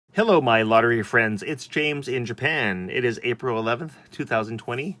Hello, my lottery friends. It's James in Japan. It is April 11th,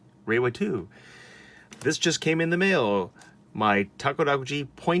 2020, Reiwa 2. This just came in the mail. My Takarakuji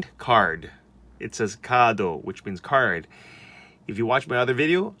Point card. It says kado, which means card. If you watch my other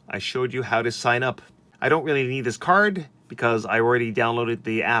video, I showed you how to sign up. I don't really need this card because I already downloaded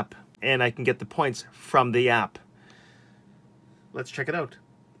the app and I can get the points from the app. Let's check it out.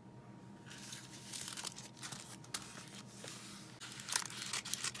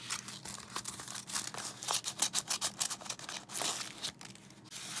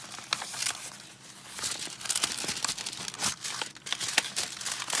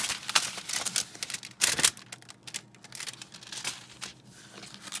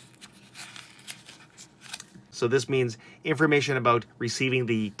 So this means information about receiving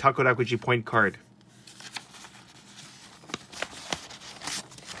the Takarakuji Point card.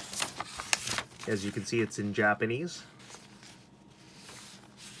 As you can see, it's in Japanese.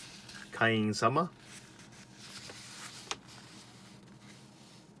 Kain-sama.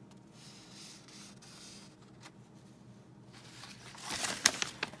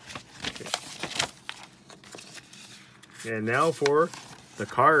 Okay. And now for the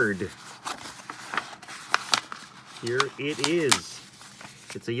card. Here it is.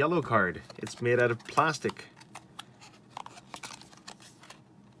 It's a yellow card. It's made out of plastic.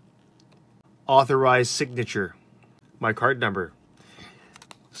 Authorized signature. My card number.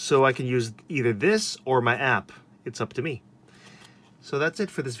 So I can use either this or my app. It's up to me. So that's it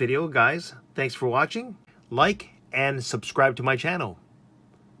for this video, guys. Thanks for watching. Like and subscribe to my channel.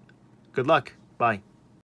 Good luck. Bye.